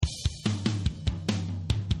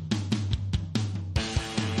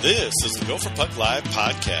This is the Gopher Puck Live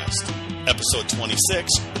podcast, episode 26,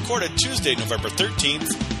 recorded Tuesday, November 13th,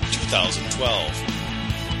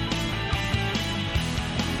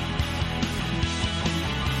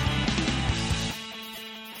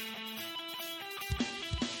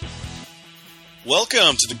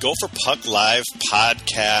 Welcome to the Gopher Puck Live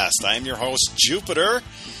podcast. I am your host, Jupiter,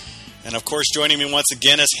 and of course joining me once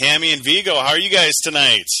again is Hammy and Vigo. How are you guys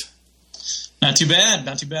tonight? Not too bad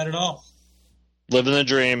at all. Living the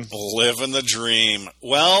dream. Living the dream.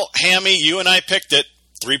 Well, Hammy, you and I picked it.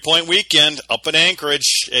 3-point weekend up in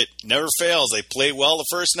Anchorage. It never fails. They play well the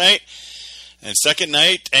first night. And second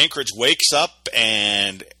night, Anchorage wakes up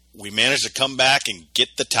and we managed to come back and get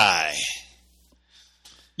the tie.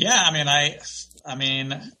 Yeah, I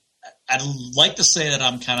mean, I'd like to say that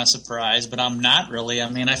I'm kind of surprised, but I'm not really.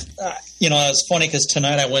 It's funny because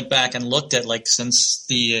tonight I went back and looked at, since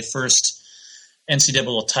the first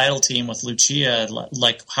NCAA title team with Lucia,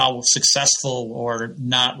 how successful or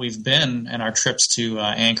not we've been in our trips to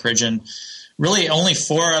Anchorage, and really only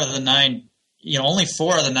four out of the nine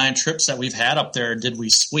trips that we've had up there did we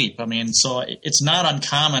sweep. So it's not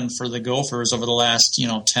uncommon for the Gophers over the last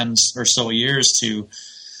 10 or so years to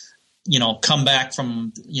come back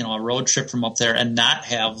from a road trip from up there and not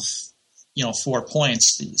have 4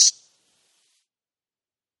 points.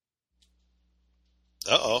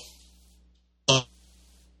 Uh-oh.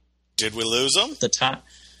 Did we lose them? The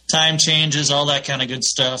time changes, all that kind of good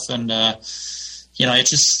stuff, and I'm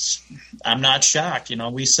not shocked.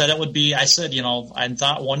 We said it would be. I said, I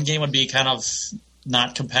thought one game would be kind of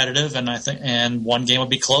not competitive, and one game would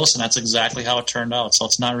be close, and that's exactly how it turned out. So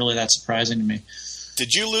it's not really that surprising to me.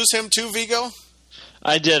 Did you lose him too, Vigo?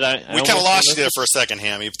 I did. We kind of lost you there for a second,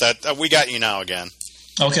 Hammy, but we got you now again.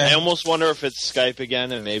 Okay. I almost wonder if it's Skype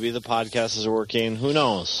again and maybe the podcast is working. Who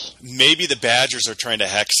knows? Maybe the Badgers are trying to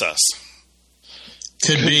hex us.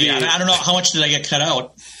 Could be. I don't know. How much did I get cut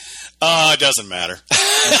out? It doesn't matter.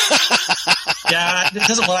 Yeah, it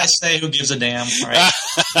doesn't what I say. Who gives a damn, right?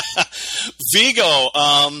 Vigo,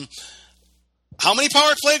 how many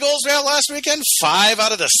power play goals we had last weekend? 5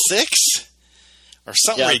 out of the 6? Or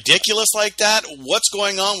something ridiculous like that? What's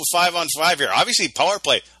going on with 5-on-5 here? Obviously, power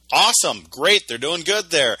play. Awesome. Great. They're doing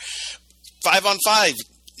good there. 5-on-5,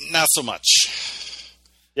 not so much.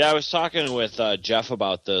 Yeah, I was talking with Jeff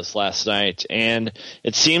about this last night, and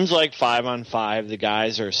it seems like 5-on-5, the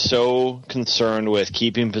guys are so concerned with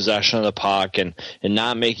keeping possession of the puck and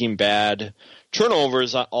not making bad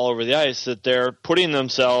turnovers all over the ice that they're putting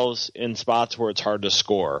themselves in spots where it's hard to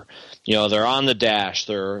score. They're on the dash,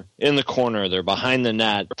 they're in the corner, they're behind the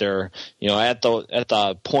net, they're at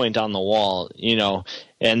the point on the wall,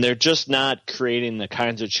 and they're just not creating the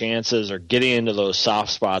kinds of chances or getting into those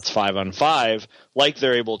soft spots 5-on-5 like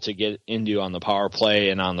they're able to get into on the power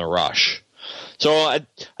play and on the rush. So I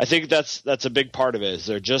think that's a big part of it, is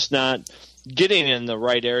they're just not getting in the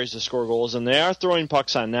right areas to score goals, and they are throwing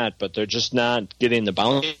pucks on net, but they're just not getting the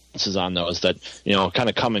bounces on those that kind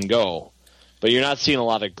of come and go. But you're not seeing a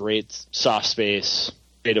lot of great soft space,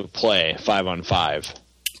 creative play 5-on-5.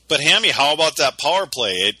 But Hammy, how about that power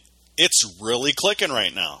play? It's really clicking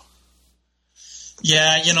right now.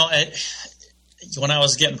 Yeah, when I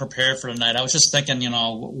was getting prepared for tonight, I was just thinking,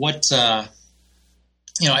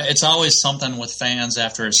 it's always something with fans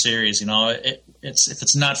after a series. If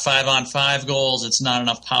it's not 5-on-5 goals, it's not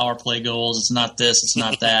enough power play goals. It's not this, it's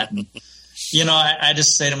not that. And, I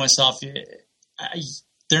just say to myself,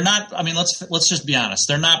 they're not. Let's just be honest.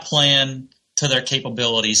 They're not playing to their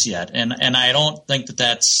capabilities yet, and I don't think that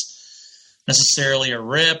that's necessarily a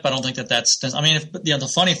rip. I don't think that's.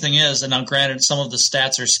 The funny thing is, and now granted, some of the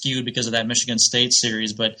stats are skewed because of that Michigan State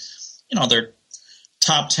series, but they're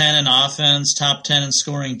top 10 in offense, top 10 in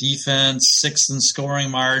scoring defense, 6th in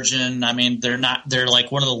scoring margin. They're like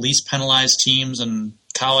one of the least penalized teams in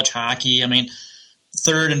college hockey.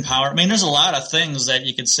 3rd in power. There's a lot of things that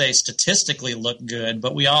you could say statistically look good,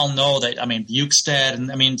 but we all know that, Bukestad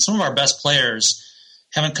and, some of our best players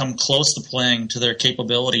haven't come close to playing to their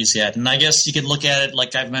capabilities yet. And I guess you could look at it,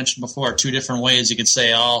 like I've mentioned before, 2 different ways. You could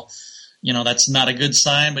say, that's not a good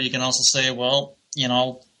sign, but you can also say, well,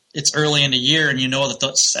 it's early in the year, and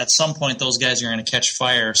that at some point those guys are going to catch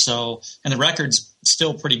fire. So, and the record's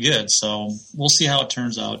still pretty good. So we'll see how it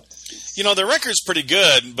turns out. The record's pretty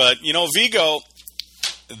good, but Vigo,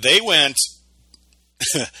 they went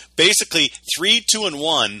basically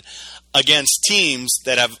 3-2-1 against teams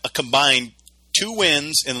that have a combined 2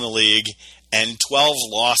 wins in the league and 12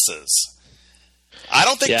 losses. I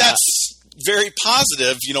don't think that's very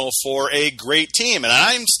positive, for a great team. And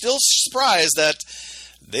I'm still surprised that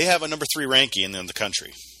they have a number 3 ranking in the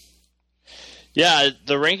country. Yeah,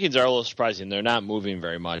 the rankings are a little surprising. They're not moving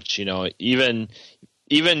very much. Even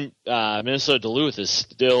Minnesota Duluth is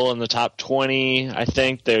still in the top 20. I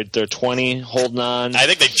think they're 20, holding on. I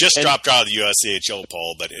think they just dropped out of the USCHO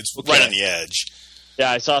poll, but it's right on the edge.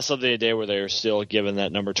 Yeah, I saw something today where they were still given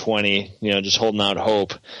that number 20, just holding out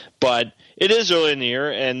hope. But it is early in the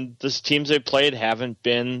year, and the teams they've played haven't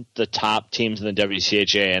been the top teams in the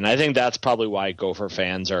WCHA. And I think that's probably why Gopher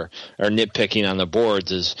fans are nitpicking on the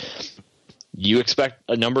boards is you expect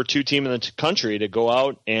a number 2 team in the country to go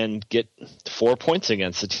out and get 4 points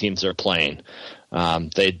against the teams they're playing.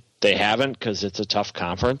 They haven't because it's a tough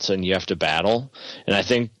conference and you have to battle. And I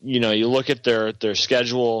think, you look at their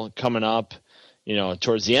schedule coming up,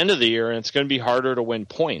 towards the end of the year, and it's going to be harder to win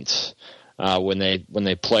points when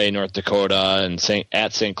they play North Dakota and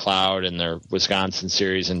at St. Cloud and their Wisconsin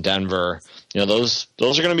series in Denver. Those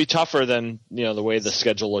are going to be tougher than the way the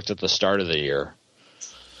schedule looked at the start of the year.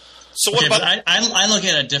 So what about? I look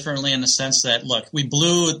at it differently in the sense that we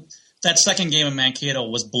blew that second game in Mankato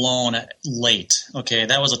was blown late. Okay,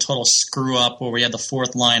 that was a total screw up where we had the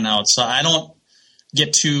 4th line out. So I don't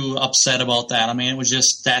get too upset about that. I mean, it was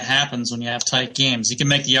just that happens when you have tight games. You can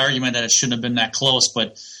make the argument that it shouldn't have been that close,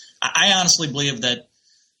 but I honestly believe that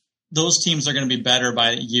those teams are going to be better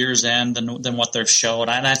by year's end than what they've showed.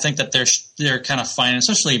 And I think that they're kind of finding,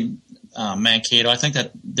 especially Mankato. I think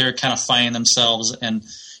that they're kind of finding themselves and.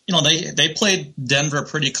 They played Denver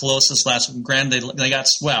pretty close this last week. Granted, they got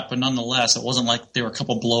swept, but nonetheless, it wasn't like they were a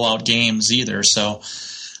couple blowout games either. So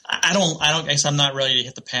I guess I'm not ready to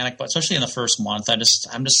hit the panic button, especially in the first month. There's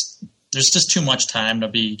just too much time to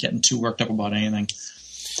be getting too worked up about anything.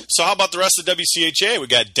 So how about the rest of WCHA? We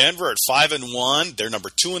got Denver at 5-1. They're number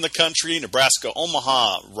 2 in the country. Nebraska,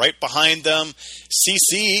 Omaha, right behind them.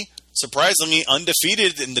 CC, surprisingly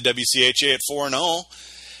undefeated in the WCHA at 4-0.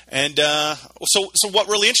 And so what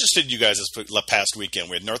really interested you guys this past weekend?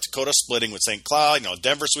 We had North Dakota splitting with St. Cloud,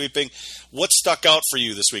 Denver sweeping. What stuck out for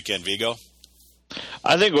you this weekend, Vigo?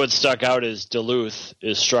 I think what stuck out is Duluth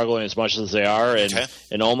is struggling as much as they are,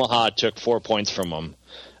 and Omaha took 4 points from them.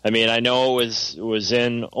 I mean, I know it was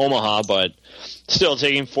in Omaha, but still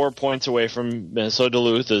taking 4 points away from Minnesota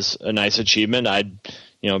Duluth is a nice achievement. I'd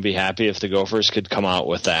be happy if the Gophers could come out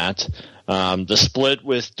with that. The split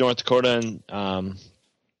with North Dakota and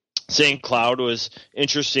St. Cloud was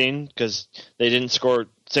interesting because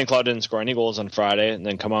St. Cloud didn't score any goals on Friday and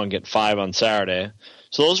then come out and get 5 on Saturday.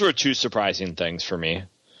 So those were 2 surprising things for me.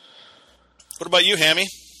 What about you, Hammy?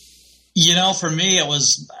 For me, it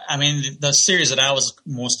was, the series that I was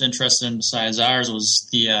most interested in besides ours was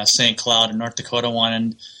the St. Cloud and North Dakota one.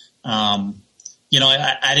 And,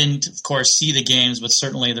 I didn't, of course, see the games, but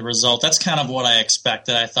certainly the result. That's kind of what I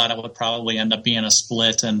expected. I thought it would probably end up being a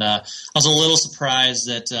split. And I was a little surprised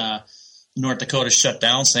that North Dakota shut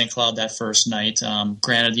down St. Cloud that first night.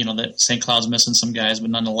 Granted, that St. Cloud's missing some guys, but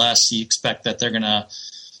nonetheless, you expect that they're going to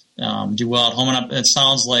do well at home. And it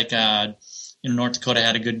sounds like North Dakota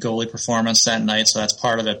had a good goalie performance that night, so that's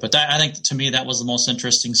part of it. But I think, to me, that was the most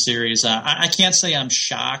interesting series. I can't say I'm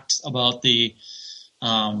shocked about the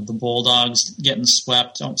Bulldogs getting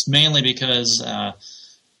swept, mainly because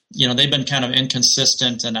they've been kind of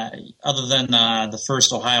inconsistent, and other than the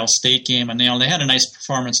first Ohio State game, and they had a nice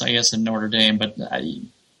performance, I guess, in Notre Dame, but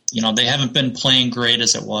they haven't been playing great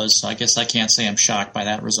as it was. So I guess I can't say I'm shocked by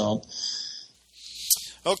that result.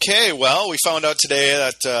 Okay, well, we found out today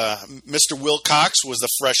that Mr. Wilcox was the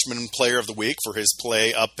freshman player of the week for his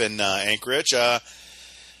play up in Anchorage.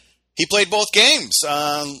 He played both games.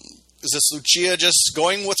 Is this Lucia just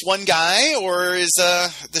going with one guy, or is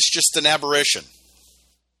this just an aberration?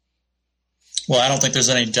 Well, I don't think there's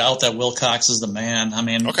any doubt that Wilcox is the man.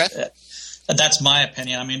 Okay. That's my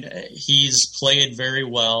opinion. He's played very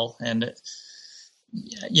well, and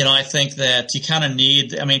I think that you kind of need.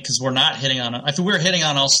 Because we're not hitting on. If we were hitting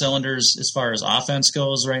on all cylinders as far as offense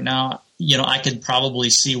goes right now, I could probably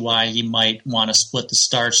see why he might want to split the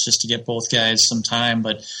starts just to get both guys some time,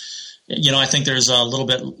 but. I think there's a little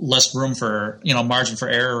bit less room for, margin for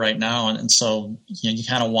error right now. And so you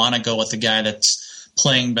kind of want to go with the guy that's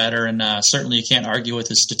playing better. And certainly you can't argue with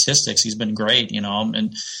his statistics. He's been great,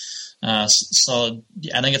 And so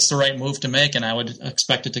I think it's the right move to make, and I would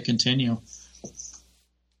expect it to continue.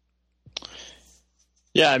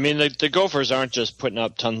 Yeah, the Gophers aren't just putting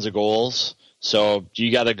up tons of goals. So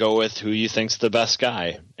you got to go with who you think's the best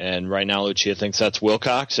guy. And right now Lucia thinks that's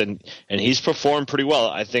Wilcox, and he's performed pretty well.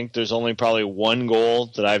 I think there's only probably one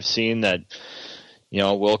goal that I've seen that,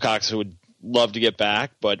 Wilcox would love to get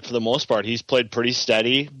back. But for the most part, he's played pretty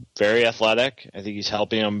steady, very athletic. I think he's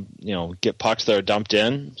helping him, get pucks that are dumped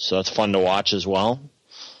in. So that's fun to watch as well.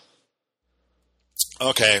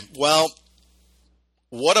 Okay, well,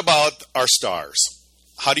 What about our stars?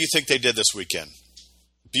 How do you think they did this weekend?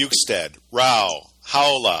 Bukestad, Rao,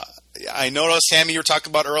 Haula. I noticed, Hammy, you were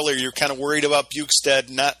talking about earlier, you're kind of worried about Bukestad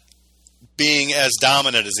not being as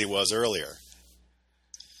dominant as he was earlier.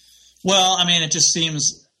 Well, I mean, it just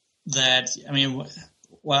seems that,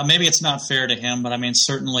 well, maybe it's not fair to him, but I mean,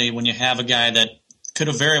 certainly when you have a guy that could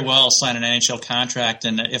have very well signed an NHL contract,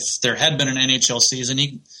 and if there had been an NHL season,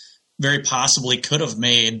 he very possibly could have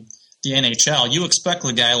made the NHL. You expect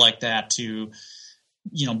a guy like that to,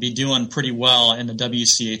 be doing pretty well in the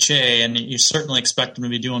WCHA, and you certainly expect him to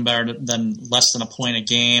be doing better than less than a point a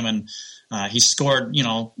game. And he scored,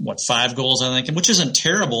 5 goals, I think, which isn't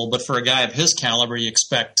terrible, but for a guy of his caliber, you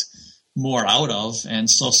expect more out of. And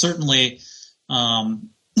so certainly, I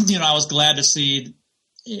was glad to see.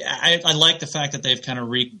 I like the fact that they've kind of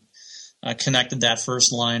connected that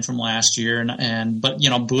first line from last year, but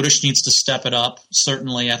Budish needs to step it up.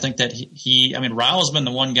 Certainly, I think that Rao has been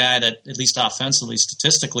the one guy that, at least offensively,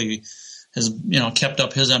 statistically, has kept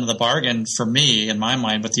up his end of the bargain for me in my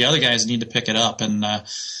mind. But the other guys need to pick it up, and I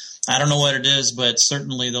don't know what it is, but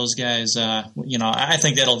certainly those guys, I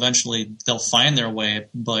think they'll find their way.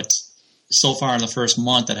 But so far in the first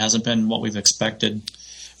month, it hasn't been what we've expected.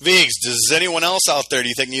 Viggs, does anyone else out there, do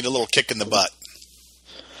you think, need a little kick in the butt?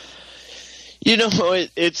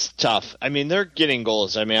 It's tough. I mean, they're getting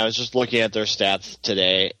goals. I was just looking at their stats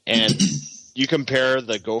today, and you compare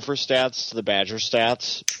the Gopher stats to the Badger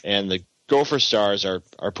stats, and the Gopher Stars are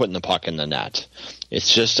putting the puck in the net.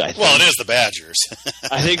 It's just, it is the Badgers.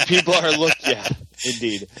 I think people are looking. Yeah,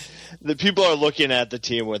 indeed. The people are looking at the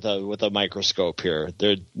team with a microscope here.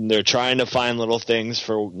 They're trying to find little things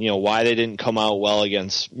for why they didn't come out well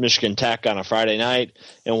against Michigan Tech on a Friday night,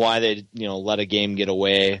 and why they let a game get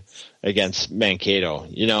away against Mankato.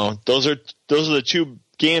 Those are the two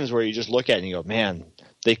games where you just look at it and you go, man,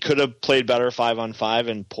 they could have played better 5-on-5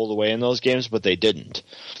 and pulled away in those games, but they didn't.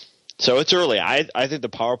 So it's early. I think the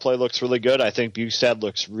power play looks really good. I think Bukestad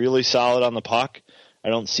looks really solid on the puck. I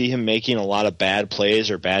don't see him making a lot of bad plays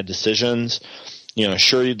or bad decisions.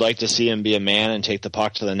 Sure, you'd like to see him be a man and take the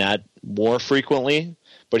puck to the net more frequently,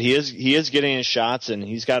 but he is getting his shots, and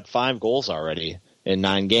he's got 5 goals already in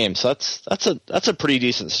 9 games. So that's a pretty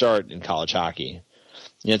decent start in college hockey.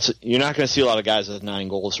 You're not going to see a lot of guys with 9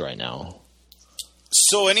 goals right now.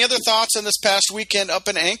 So any other thoughts on this past weekend up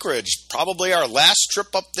in Anchorage? Probably our last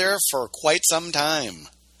trip up there for quite some time.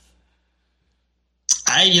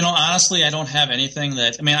 Honestly, I don't have anything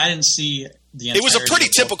that. I didn't see the. It was a pretty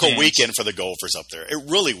typical weekend for the Gophers up there. It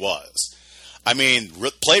really was.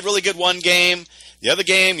 Played really good one game. The other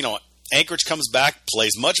game, Anchorage comes back,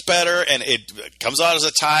 plays much better, and it comes out as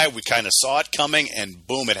a tie. We kind of saw it coming, and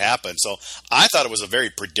boom, it happened. So I thought it was a very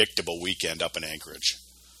predictable weekend up in Anchorage.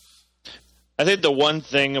 I think the one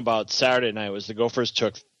thing about Saturday night was the Gophers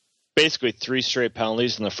took basically 3 straight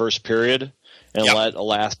penalties in the first period and let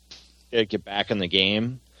Alaska get back in the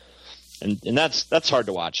game, and that's hard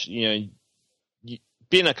to watch.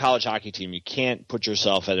 Being a college hockey team, you can't put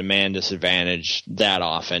yourself at a man disadvantage that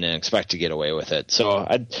often and expect to get away with it. So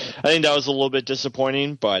I think that was a little bit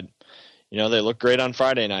disappointing, but they look great on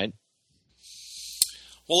Friday night.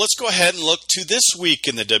 Well, let's go ahead and look to this week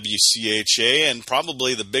in the WCHA, and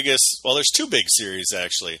probably the biggest. Well, there's 2 big series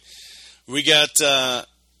actually. We got CC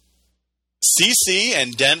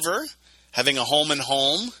and Denver having a home and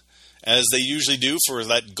home, as they usually do for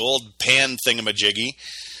that gold pan thingamajiggy.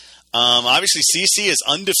 Obviously, CC is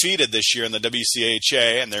undefeated this year in the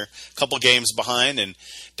WCHA, and they're a couple games behind, and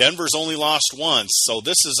Denver's only lost once. So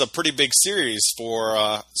this is a pretty big series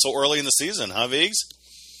for so early in the season, huh, Viggs?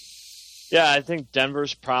 Yeah, I think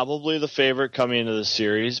Denver's probably the favorite coming into the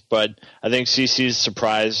series, but I think CC's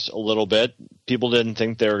surprised a little bit. People didn't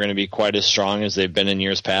think they were going to be quite as strong as they've been in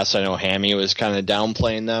years past. I know Hammy was kind of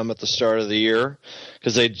downplaying them at the start of the year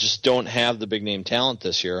because they just don't have the big-name talent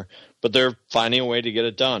this year, but they're finding a way to get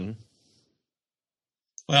it done.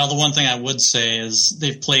 Well, the one thing I would say is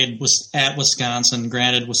they've played at Wisconsin.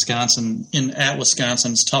 Granted, at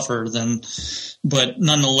Wisconsin is tougher but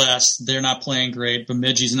nonetheless, they're not playing great.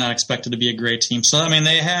 Bemidji's not expected to be a great team. So,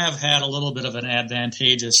 they have had a little bit of an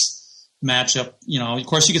advantageous matchup. Of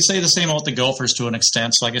course, you could say the same about the Gophers to an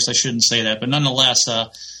extent, so I guess I shouldn't say that. But nonetheless,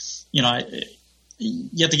 you have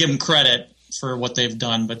to give them credit for what they've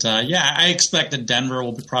done. But, I expect that Denver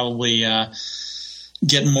will probably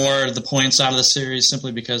get more of the points out of the series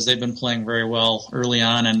simply because they've been playing very well early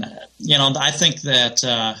on. And, I think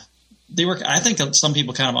that I think that some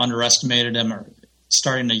people kind of underestimated them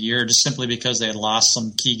starting the year just simply because they had lost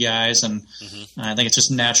some key guys. And I think it's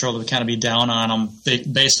just natural to kind of be down on them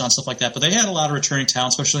based on stuff like that. But they had a lot of returning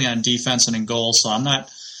talent, especially on defense and in goals. So I'm not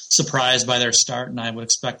surprised by their start, and I would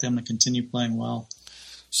expect them to continue playing well.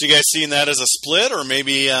 So you guys seeing that as a split, or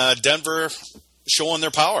maybe Denver showing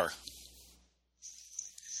their power?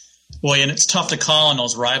 Boy, and it's tough to call in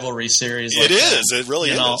those rivalry series. It is. It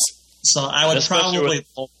really is. So I would probably...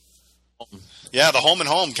 Yeah, the home and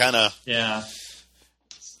home kind of... Yeah.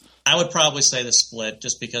 I would probably say the split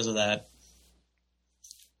just because of that.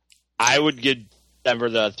 I would give Denver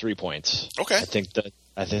the 3 points. Okay.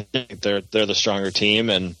 I think they're the stronger team,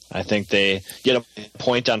 and I think they get a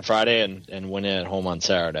point on Friday and win it at home on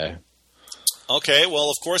Saturday. Okay, well,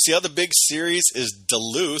 of course, the other big series is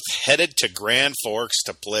Duluth headed to Grand Forks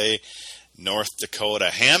to play North Dakota.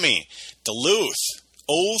 Hammy, Duluth,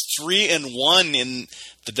 0-3-1 in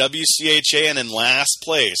the WCHA and in last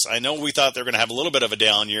place. I know we thought they were going to have a little bit of a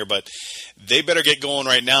down year, but they better get going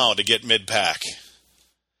right now to get mid-pack.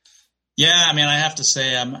 Yeah, I mean, I have to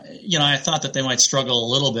say, I thought that they might struggle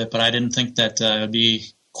a little bit, but I didn't think that it would be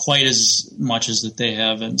quite as much as that they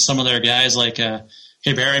have. And some of their guys like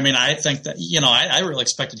Barry, I mean, I think that, I really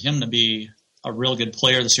expected him to be a real good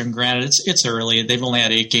player this year. And granted, it's early. They've only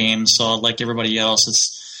had 8 games, so like everybody else,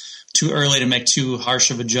 it's too early to make too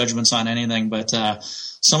harsh of a judgments on anything. But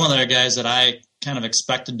some of their guys that I kind of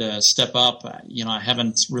expected to step up, I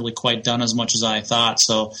haven't really quite done as much as I thought.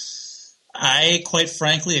 So I, quite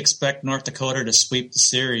frankly, expect North Dakota to sweep the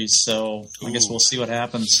series, so I guess we'll see what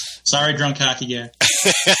happens. Sorry, drunk hockey guy.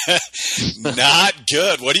 Not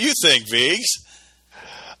good. What do you think, Viggs?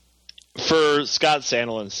 For Scott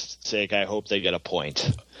Sandelin's sake, I hope they get a point.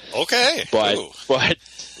 Okay. But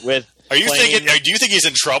with do you think he's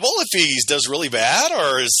in trouble if he does really bad,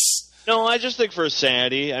 or is... No, I just think for his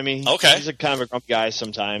sanity. I mean, he's a kind of a grumpy guy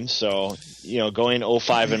sometimes. So, going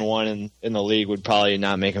 0-5-1 in the league would probably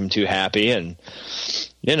not make him too happy. And,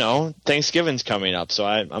 Thanksgiving's coming up, so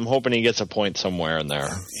I'm hoping he gets a point somewhere in there.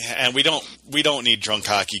 Yeah, and we don't need drunk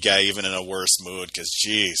hockey guy even in a worse mood because,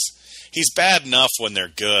 geez, he's bad enough when they're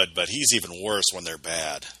good, but he's even worse when they're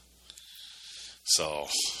bad. So,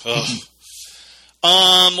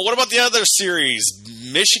 what about the other series?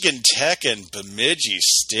 Michigan Tech and Bemidji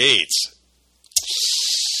State.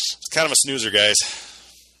 It's kind of a snoozer, guys.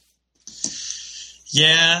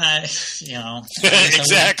 Yeah,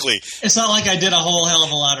 exactly. It's not like I did a whole hell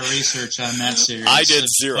of a lot of research on that series. I did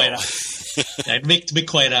zero. To be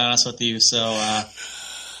quite honest with you, so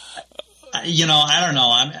I don't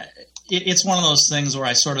know. It's one of those things where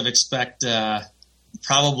I sort of expect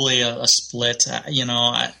probably a split.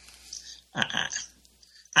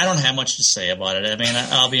 I don't have much to say about it. I mean,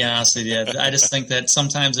 I'll be honest with you. I just think that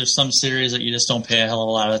sometimes there's some series that you just don't pay a hell of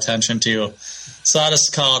a lot of attention to. So I'll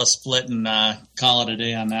just call it a split and call it a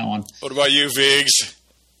day on that one. What about you, Viggs?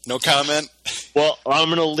 No comment? Well, I'm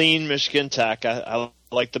going to lean Michigan Tech. I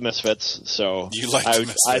like the Misfits. So you like the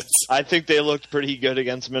Misfits? I think they looked pretty good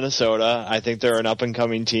against Minnesota. I think they're an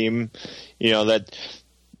up-and-coming team. A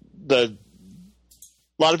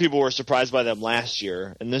lot of people were surprised by them last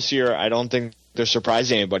year. And this year, I don't think they're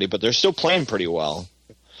surprising anybody, but they're still playing pretty well.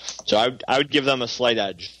 So I would give them a slight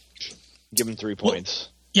edge. Give them 3 points.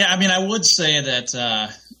 Yeah, I mean, I would say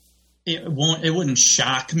that it wouldn't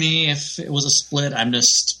shock me if it was a split. If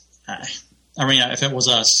it was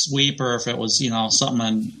a sweep or if it was, something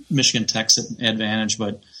on Michigan Tech's advantage,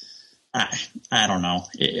 but I don't know.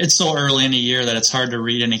 It's so early in the year that it's hard to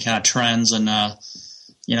read any kind of trends. And,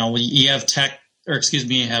 you have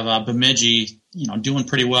you have Bemidji, doing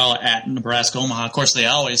pretty well at Nebraska Omaha. Of course, they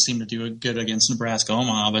always seem to do good against Nebraska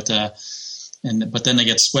Omaha, but then they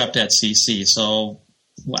get swept at CC. So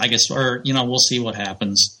I guess, we'll see what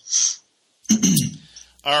happens.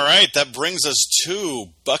 All right, that brings us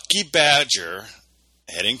to Bucky Badger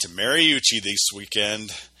heading to Mariucci this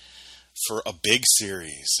weekend for a big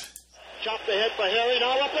series. Chopped the head for Harry,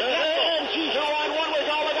 now up the and she's on one with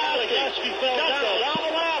all about it. Gasky fell down the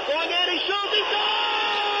left, going in, he shoots, he goes!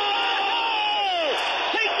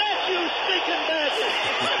 Take that, you stinking Badger!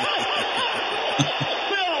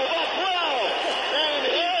 Bill up well, and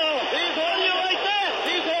he's holding you like that.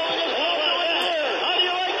 He's holding his ball right here. How do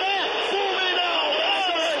you like that? Boom it out.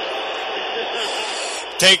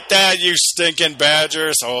 Take that, you stinking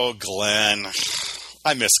Badgers. Oh, Glenn.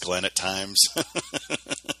 I miss Glenn at times.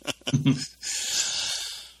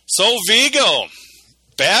 So, Vigo,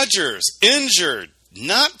 Badgers, injured,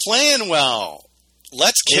 not playing well.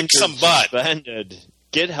 Let's kick some butt. Suspended.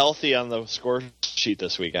 Get healthy on the score sheet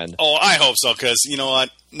this weekend. Oh, I hope so, because you know what?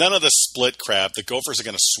 None of the split crap. The Gophers are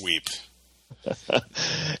going to sweep.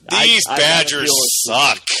 These Badgers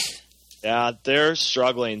suck. Yeah, they're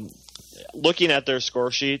struggling. Looking at their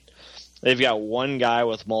score sheet, they've got one guy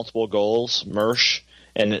with multiple goals, Mersch,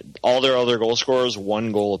 and all their other goal scorers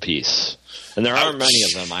 1 goal apiece, and there aren't many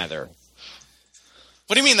of them either.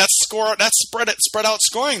 What do you mean? That's spread out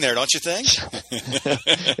scoring there, don't you think?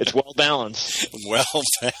 It's well balanced. Well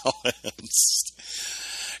balanced.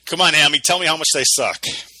 Come on, Hammy, tell me how much they suck.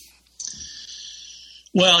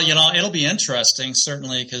 Well, it'll be interesting,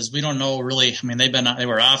 certainly, because we don't know really. I mean, they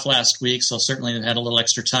were off last week, so certainly they've had a little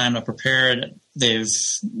extra time to prepare. They've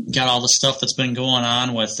got all the stuff that's been going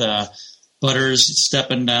on with Butters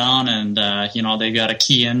stepping down, and they've got a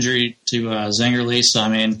key injury to Zingerle. So I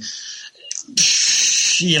mean,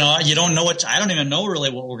 you don't know I don't even know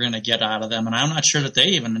really what we're going to get out of them, and I'm not sure that they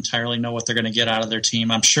even entirely know what they're going to get out of their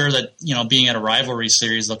team. I'm sure that being at a rivalry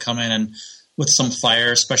series, they'll come in and with some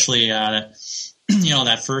fire, especially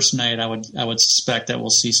that first night. I would suspect that we'll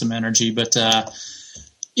see some energy, but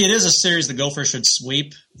it is a series the Gophers should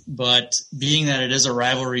sweep. But being that it is a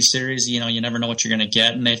rivalry series, you never know what you're going to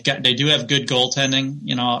get, and they do have good goaltending,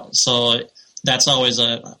 so that's always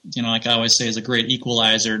like I always say, is a great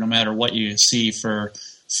equalizer no matter what you see for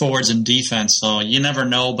forwards and defense. So you never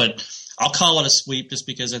know, but I'll call it a sweep just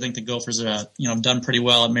because I think the Gophers have done pretty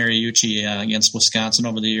well at Mariucci against Wisconsin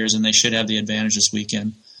over the years, and they should have the advantage this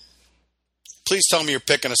weekend. Please tell me you're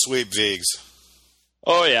picking a sweep, Vigs.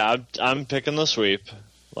 Oh, yeah, I'm picking the sweep,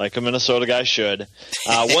 like a Minnesota guy should.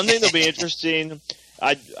 One thing that'll be interesting,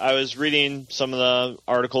 I was reading some of the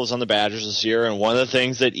articles on the Badgers this year, and one of the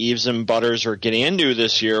things that Eaves and Butters were getting into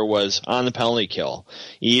this year was on the penalty kill.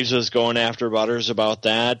 Eaves was going after Butters about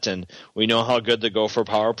that, and we know how good the Gopher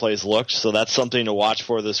power plays looked, so that's something to watch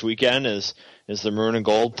for this weekend is the Maroon and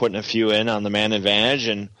Gold putting a few in on the man advantage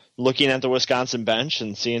and looking at the Wisconsin bench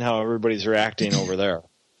and seeing how everybody's reacting over there.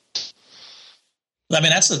 I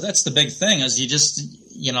mean, that's the big thing is you just,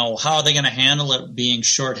 how are they going to handle it being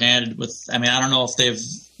shorthanded with, I mean, I don't know if they've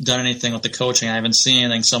done anything with the coaching. I haven't seen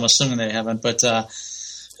anything, so I'm assuming they haven't, but, how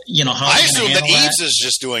I assume that Eaves is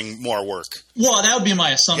just doing more work. Well, that would be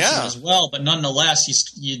my assumption as well, but nonetheless,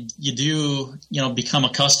 you do, become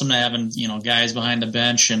accustomed to having, guys behind the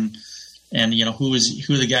bench and who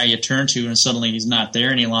the guy you turn to, and suddenly he's not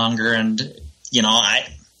there any longer. And,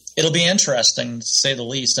 it'll be interesting to say the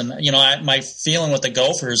least. And, my feeling with the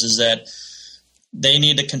Gophers is that they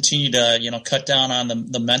need to continue to, cut down on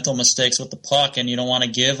the mental mistakes with the puck. And you don't want to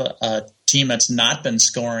give a team that's not been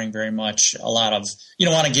scoring very much you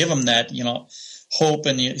don't want to give them that, hope.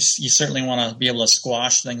 And you certainly want to be able to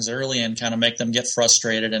squash things early and kind of make them get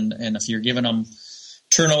frustrated. And if you're giving them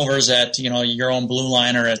turnovers at, your own blue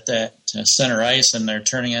line or at that center ice and they're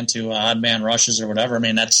turning into odd man rushes or whatever, I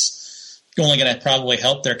mean, that's only going to probably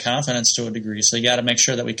help their confidence to a degree. So you got to make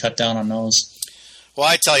sure that we cut down on those. Well,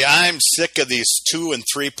 I tell you, I'm sick of these 2 and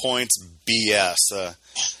 3 points BS.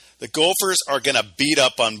 The Gophers are going to beat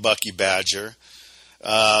up on Bucky Badger.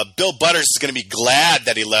 Bill Butters is going to be glad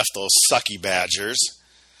that he left those sucky Badgers.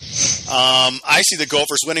 I see the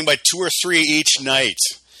Gophers winning by 2 or 3 each night.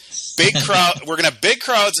 Big crowd. We're going to have big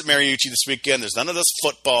crowds at Mariucci this weekend. There's none of this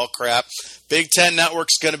football crap. Big Ten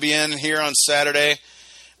Network's going to be in here on Saturday.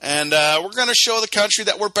 And we're going to show the country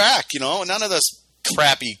that we're back, none of this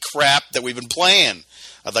crappy crap that we've been playing.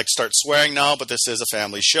 I'd like to start swearing now, but this is a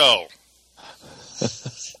family show.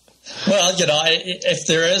 Well, if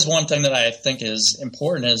there is one thing that I think is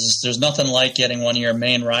important is there's nothing like getting one of your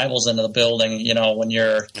main rivals into the building, when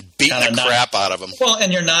you're beating the crap out of them. Well,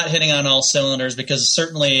 and you're not hitting on all cylinders because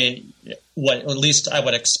certainly at least I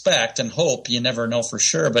would expect and hope, you never know for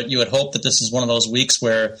sure, but you would hope that this is one of those weeks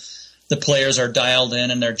where the players are dialed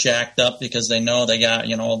in and they're jacked up because they know they got,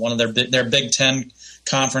 one of their Big Ten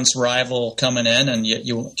conference rival coming in, and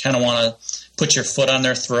you kind of want to put your foot on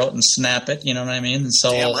their throat and snap it. You know what I mean? And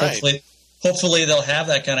so hopefully they'll have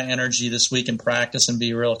that kind of energy this week in practice and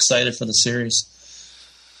be real excited for the series.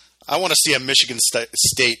 I want to see a Michigan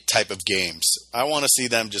State type of games. I want to see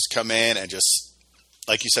them just come in and just,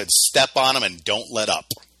 like you said, step on them and don't let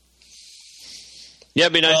up. Yeah,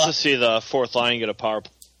 it'd be nice to see the fourth line get a power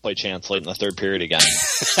play chance late in the third period again.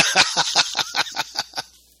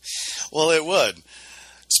 Well, it would.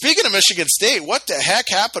 Speaking of Michigan State, what the heck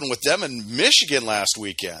happened with them in Michigan last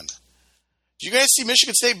weekend? Did you guys see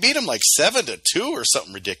Michigan State beat them like 7-2 or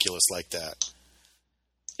something ridiculous like that?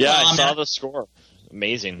 Yeah, I saw the score.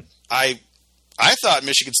 Amazing. I thought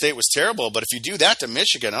Michigan State was terrible, but if you do that to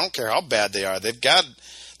Michigan, I don't care how bad they are.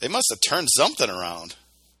 They must have turned something around.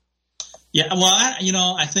 Yeah, well,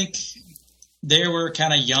 I think they were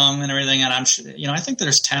kind of young and everything, and I think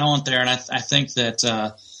there's talent there, and I think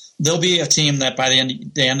that they'll be a team that by the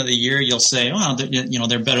end of the year you'll say, well,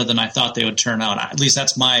 they're better than I thought they would turn out. At least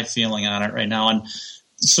that's my feeling on it right now, and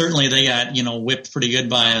certainly they got whipped pretty good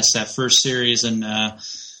by us that first series, and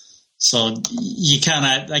So you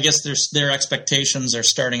kind of, I guess their expectations are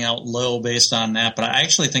starting out low based on that, but I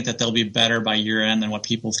actually think that they'll be better by year end than what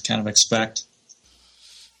people kind of expect.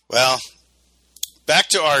 Well, back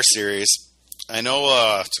to our series. I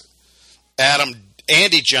know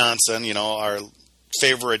Andy Johnson, our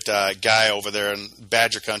favorite guy over there in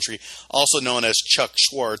Badger Country, also known as Chuck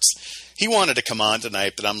Schwartz, he wanted to come on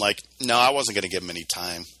tonight, but I'm like, no, I wasn't going to give him any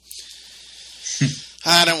time.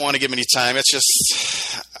 I don't want to give him any time. It's just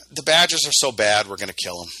the Badgers are so bad, we're going to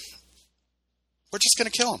kill them. We're just going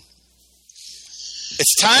to kill them.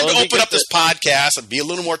 It's time to open up this podcast and be a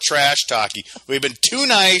little more trash talky. We've been too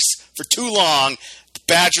nice for too long. The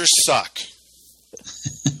Badgers suck.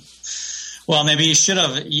 Well, maybe you should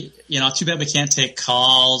have, too bad we can't take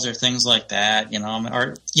calls or things like that,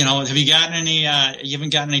 or, have you gotten any, you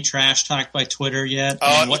haven't gotten any trash talk by Twitter yet?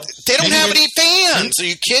 They don't have any fans. Are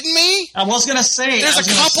you kidding me? I was going to say. There's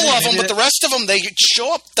a couple of them, but the rest of them, they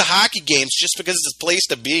show up the hockey games just because it's a place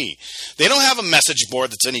to be. They don't have a message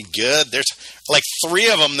board that's any good. There's like 3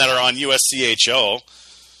 of them that are on USCHO.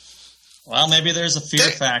 Well, maybe there's a fear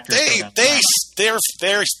factor. They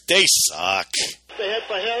suck.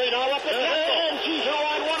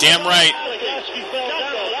 Damn right.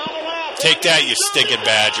 Take that, you stinking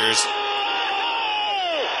Badgers.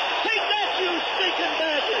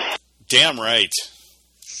 Damn right.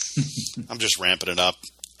 I'm just ramping it up.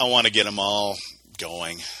 I want to get them all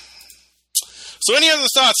going. So any other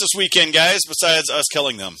thoughts this weekend, guys, besides us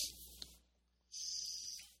killing them?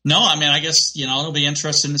 No, I mean, I guess, it'll be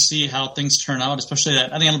interesting to see how things turn out, especially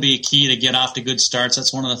that. I think it'll be key to get off to good starts.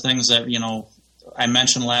 That's one of the things that, I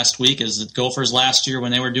mentioned last week is that Gophers last year,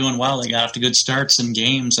 when they were doing well, they got off to good starts in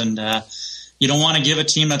games. And you don't want to give a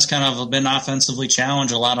team that's kind of been offensively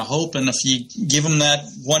challenged a lot of hope. And if you give them that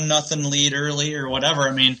 1-0 lead early or whatever,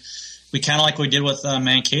 I mean, we kind of like we did with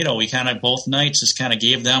Mankato. We kind of both nights just kind of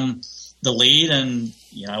gave them the lead, and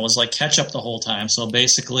it was like catch up the whole time. So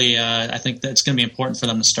basically, I think that it's going to be important for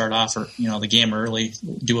them to start off the game early,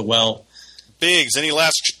 do it well. Biggs, any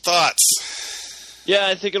last thoughts? Yeah,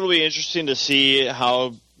 I think it'll be interesting to see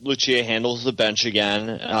how Lucia handles the bench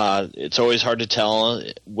again. It's always hard to tell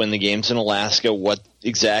when the game's in Alaska what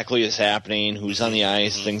exactly is happening, who's on the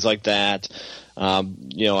ice, things like that. I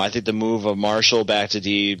think the move of Marshall back to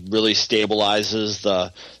D really stabilizes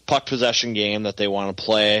the puck possession game that they want to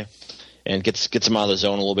play and gets them out of the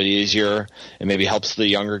zone a little bit easier, and maybe helps the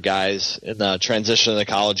younger guys in the transition to the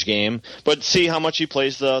college game. But see how much he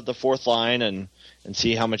plays the fourth line and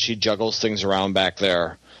see how much he juggles things around back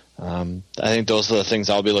there. I think those are the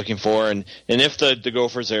things I'll be looking for. And if the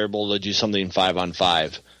Gophers are able to do something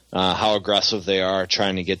 5-on-5, how aggressive they are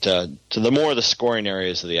trying to get to the more of the scoring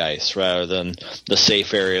areas of the ice rather than the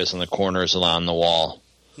safe areas and the corners along the wall.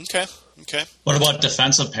 Okay. What about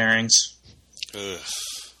defensive pairings? Ugh.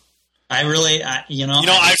 I've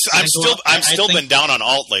still been down on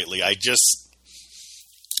Alt lately. I've just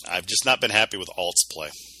not been happy with Alt's play.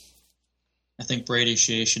 I think Brady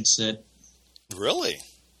Shea should sit. Really?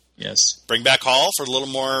 Yes. Bring back Hall for a little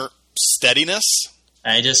more steadiness.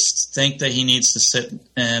 I just think that he needs to sit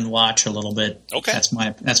and watch a little bit. Okay.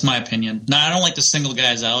 That's my opinion. Now, I don't like to single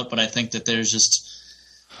guys out, but I think that there's just,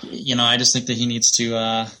 I just think that he needs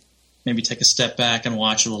to maybe take a step back and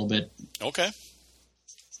watch a little bit. Okay.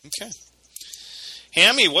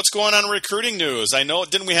 Hammy, what's going on in recruiting news? I know,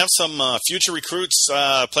 didn't we have some future recruits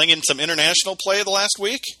playing in some international play the last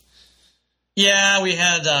week? Yeah, we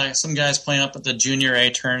had some guys playing up at the Junior A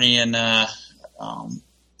tourney and up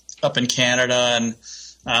in Canada, and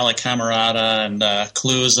like Camarada and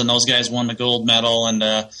Clues, and those guys won the gold medal. And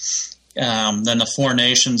then the Four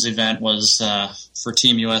Nations event was for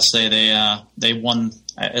Team USA. They won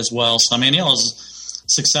as well. So, I mean, it was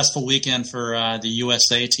successful weekend for the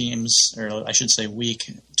USA teams, or I should say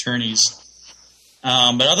tourneys.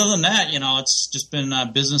 But other than that, it's just been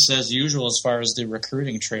business as usual as far as the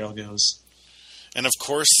recruiting trail goes. And of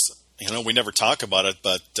course, we never talk about it,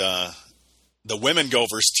 but the women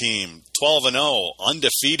Gophers team, 12-0,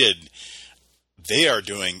 undefeated, they are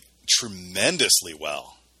doing tremendously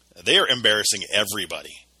well. They are embarrassing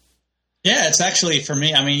everybody. Yeah, it's actually, for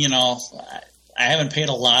me, I mean, I haven't paid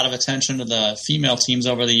a lot of attention to the female teams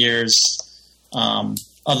over the years,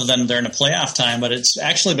 other than during the playoff time, but it's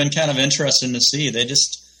actually been kind of interesting to see. They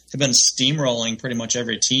just have been steamrolling pretty much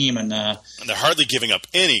every team, and they're hardly giving up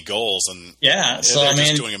any goals. And yeah, so they're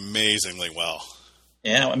just doing amazingly well.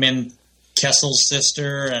 Yeah, I mean, Kessel's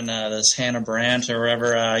sister and this Hannah Brandt or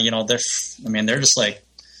whatever, they're just like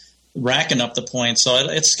racking up the points. So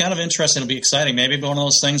it's kind of interesting. It'll be exciting. Maybe one of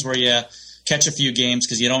those things where you catch a few games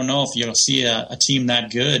because you don't know if you'll see a team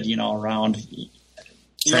that good, around.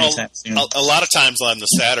 You know, a lot of times on the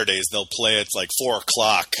Saturdays, they'll play at like 4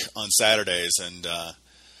 o'clock on Saturdays, and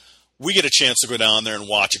we get a chance to go down there and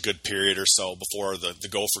watch a good period or so before the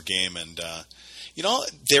Gopher game. And, you know,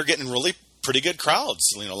 they're getting really pretty good crowds,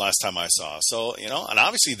 you know, last time I saw. So, you know, and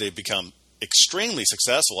obviously they've become extremely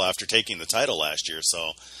successful after taking the title last year.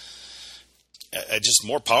 So just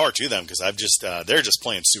more power to them, because they're just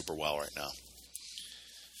playing super well right now.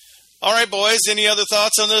 All right, boys, any other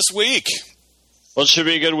thoughts on this week? Well, it should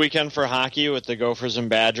be a good weekend for hockey with the Gophers and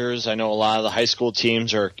Badgers. I know a lot of the high school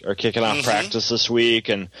teams are kicking off practice this week,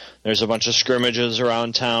 and there's a bunch of scrimmages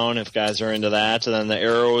around town if guys are into that. And then the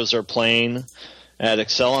Arrows are playing at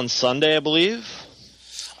Excel on Sunday, I believe.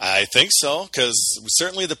 I think so, because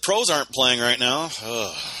certainly the pros aren't playing right now.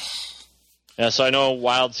 Ugh. Yeah, so I know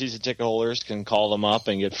Wild season ticket holders can call them up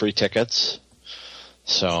and get free tickets.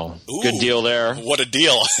 So, good deal there. What a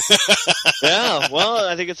deal. Yeah, well,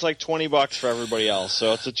 I think it's like $20 for everybody else.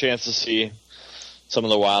 So it's a chance to see some of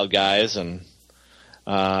the Wild guys. And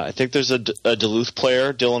I think there's a Duluth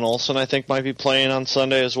player, Dylan Olson, I think might be playing on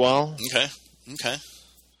Sunday as well. Okay.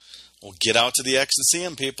 Well, get out to the X and see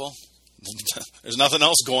him, people. There's nothing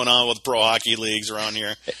else going on with pro hockey leagues around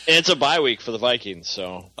here. And it's a bye week for the Vikings,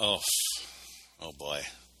 so. Oh boy.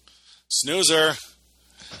 Snoozer.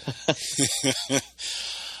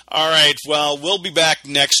 All right, well, we'll be back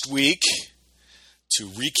next week to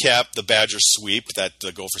recap the Badger sweep that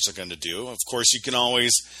the Gophers are going to do. Of course, you can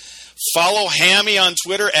always follow Hammy on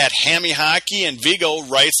Twitter at Hammy Hockey, and Vigo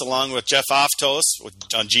writes along with Jeff Oftos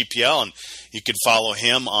on GPL, and you can follow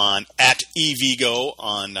him on at eVigo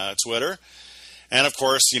on Twitter. And, of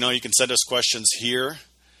course, you know, you can send us questions here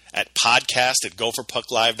at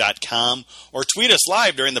podcast@gopherpucklive.com, or tweet us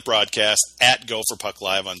live during the broadcast at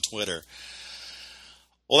gopherpucklive on Twitter.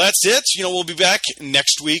 Well, that's it. You know, we'll be back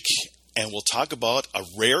next week, and we'll talk about a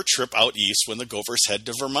rare trip out east when the Gophers head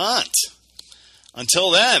to Vermont.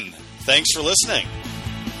 Until then, thanks for listening.